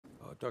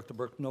Dr.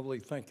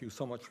 Bertagnolli, thank you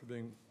so much for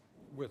being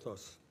with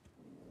us.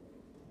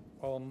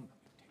 Let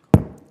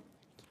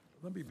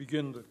me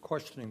begin the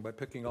questioning by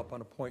picking up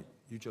on a point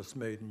you just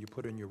made and you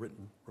put in your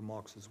written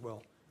remarks as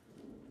well.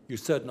 You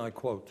said, and I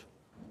quote,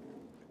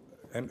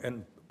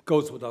 and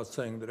goes without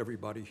saying that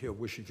everybody here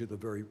wishes you the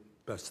very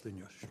best in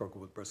your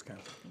struggle with breast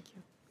cancer. Thank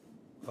you.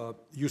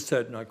 You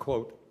said, and I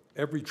quote,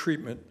 every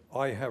treatment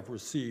I have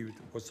received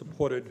was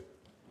supported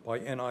by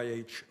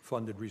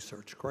NIH-funded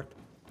research, correct?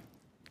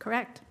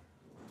 Correct.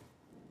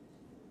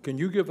 Can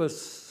you give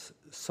us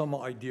some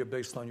idea,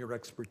 based on your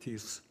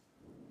expertise,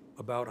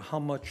 about how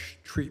much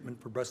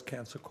treatment for breast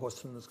cancer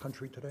costs in this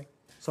country today?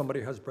 Somebody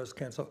has breast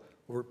cancer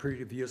over a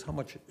period of years, how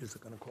much is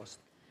it going to cost?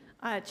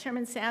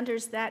 Chairman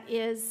Sanders, that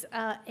is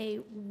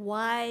a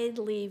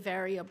widely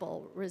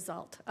variable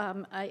result.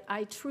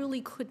 I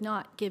truly could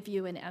not give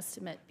you an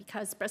estimate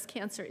because breast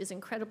cancer is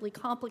incredibly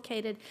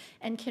complicated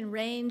and can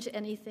range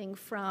anything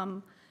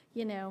from,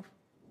 a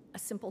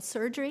simple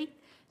surgery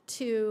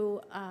to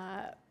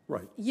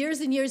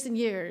years and years and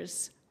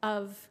years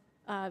of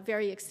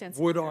very extensive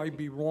Would therapy. I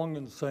be wrong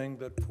in saying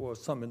that for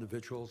some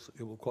individuals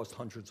it will cost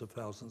hundreds of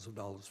thousands of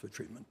dollars for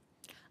treatment?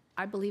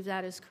 I believe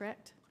that is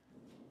correct.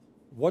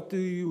 What do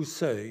you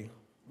say,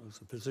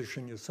 as a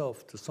physician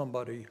yourself, to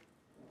somebody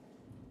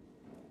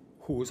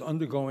who is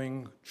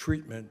undergoing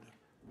treatment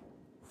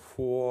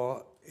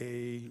for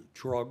a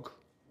drug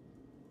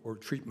or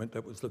treatment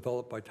that was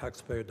developed by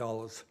taxpayer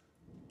dollars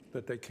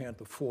that they can't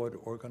afford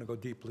or are going to go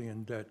deeply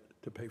in debt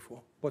to pay for?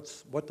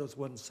 What does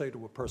one say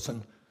to a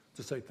person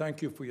to say,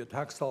 thank you for your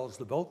tax dollars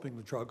developing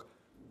the drug,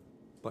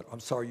 but I'm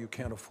sorry you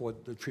can't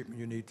afford the treatment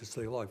you need to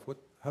stay alive?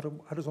 How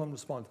does one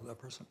respond to that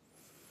person?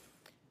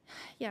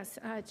 Yes,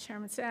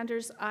 Chairman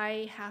Sanders,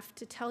 I have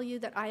to tell you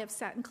that I have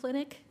sat in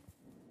clinic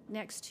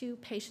next to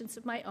patients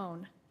of my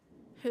own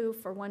who,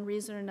 for one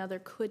reason or another,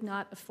 could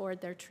not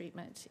afford their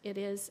treatment. It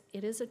is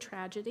a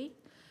tragedy.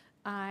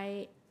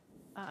 I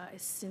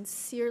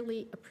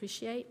sincerely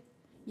appreciate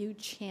you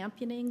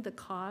championing the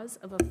cause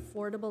of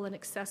affordable and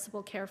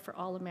accessible care for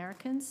all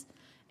Americans,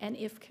 and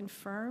if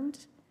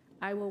confirmed,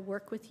 I will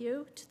work with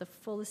you to the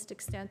fullest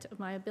extent of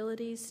my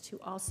abilities to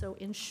also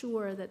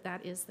ensure that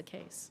that is the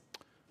case.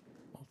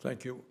 Well,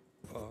 thank you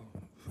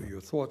for your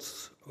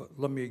thoughts.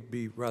 Let me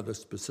be rather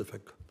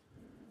specific.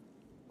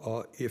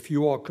 If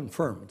you are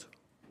confirmed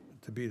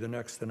to be the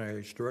next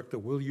NIH director,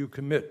 will you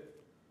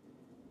commit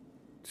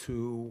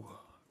to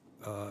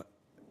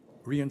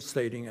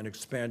reinstating and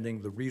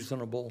expanding the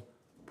reasonable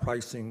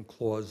pricing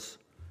clause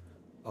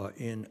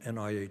in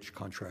NIH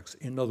contracts?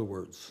 In other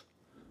words,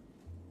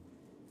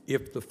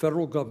 if the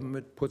federal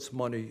government puts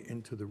money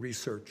into the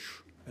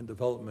research and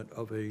development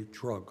of a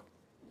drug,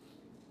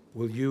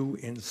 will you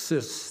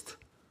insist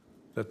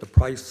that the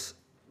price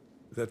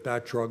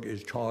that drug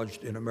is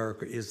charged in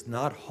America is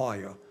not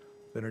higher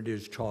than it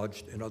is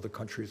charged in other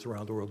countries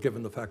around the world,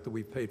 given the fact that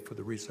we've paid for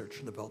the research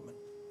and development?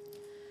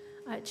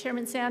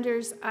 Chairman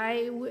Sanders,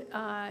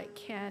 I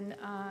can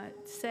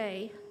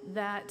say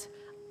that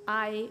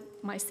I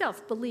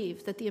myself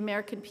believe that the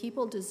American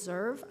people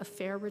deserve a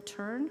fair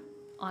return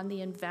on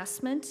the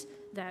investment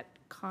that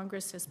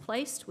Congress has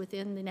placed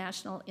within the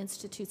National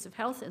Institutes of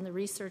Health and the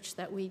research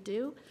that we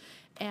do.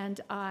 And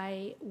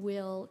I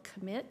will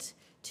commit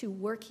to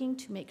working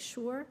to make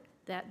sure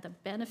that the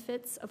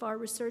benefits of our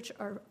research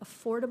are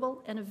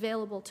affordable and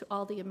available to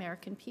all the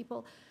American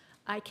people.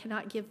 I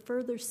cannot give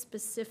further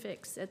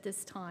specifics at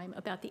this time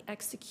about the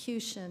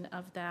execution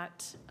of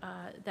that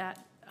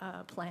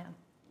plan.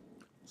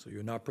 So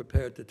you're not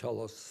prepared to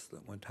tell us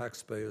that when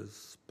taxpayers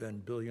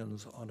spend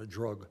billions on a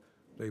drug,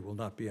 they will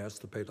not be asked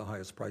to pay the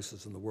highest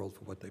prices in the world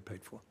for what they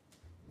paid for?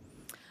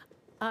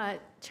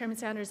 Chairman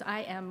Sanders,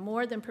 I am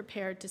more than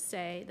prepared to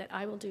say that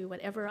I will do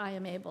whatever I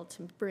am able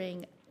to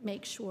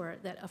make sure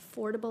that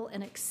affordable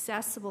and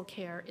accessible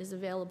care is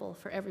available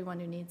for everyone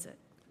who needs it.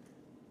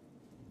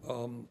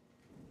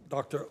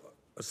 Dr.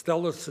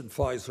 Astellas and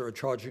Pfizer are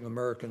charging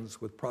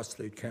Americans with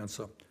prostate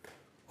cancer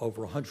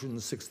over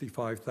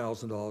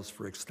 $165,000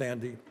 for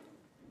Xtandi,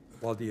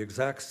 while the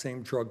exact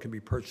same drug can be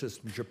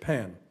purchased in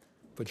Japan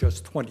for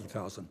just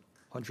 $20,000.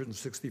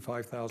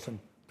 $165,000,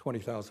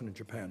 $20,000 in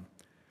Japan.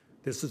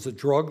 This is a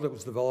drug that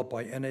was developed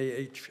by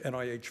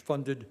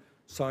NIH-funded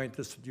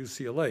scientists at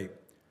UCLA.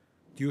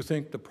 Do you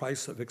think the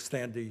price of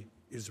Xtandi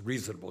is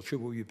reasonable?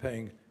 Should we be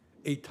paying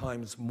 8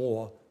 times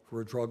more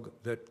for a drug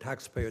that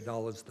taxpayer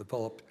dollars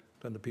developed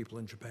than the people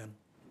in Japan?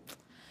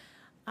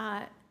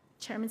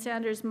 Chairman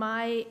Sanders,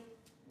 my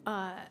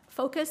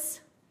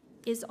focus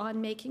is on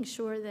making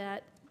sure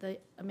that the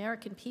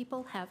American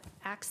people have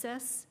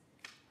access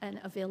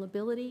and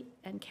availability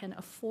and can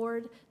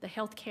afford the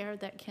health care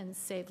that can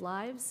save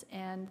lives,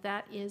 and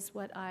that is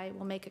what I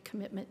will make a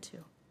commitment to.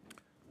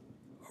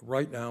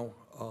 Right now,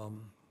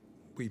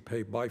 we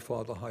pay by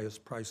far the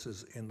highest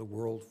prices in the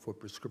world for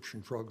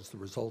prescription drugs. The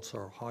results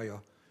are higher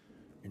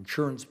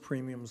insurance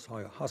premiums,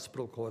 higher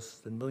hospital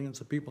costs, and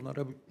millions of people not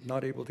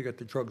able to get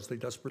the drugs they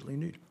desperately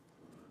need.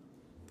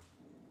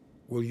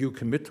 Will you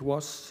commit to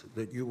us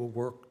that you will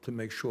work to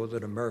make sure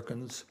that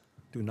Americans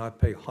do not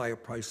pay higher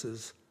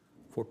prices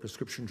for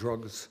prescription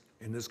drugs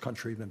in this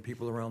country than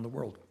people around the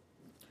world.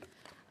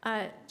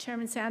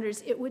 Chairman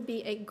Sanders, it would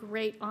be a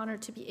great honor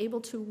to be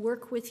able to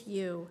work with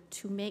you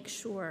to make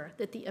sure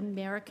that the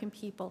American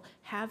people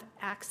have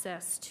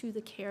access to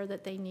the care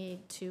that they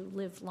need to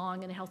live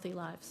long and healthy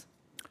lives.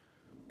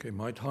 Okay,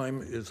 my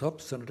time is up.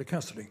 Senator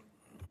Cassidy.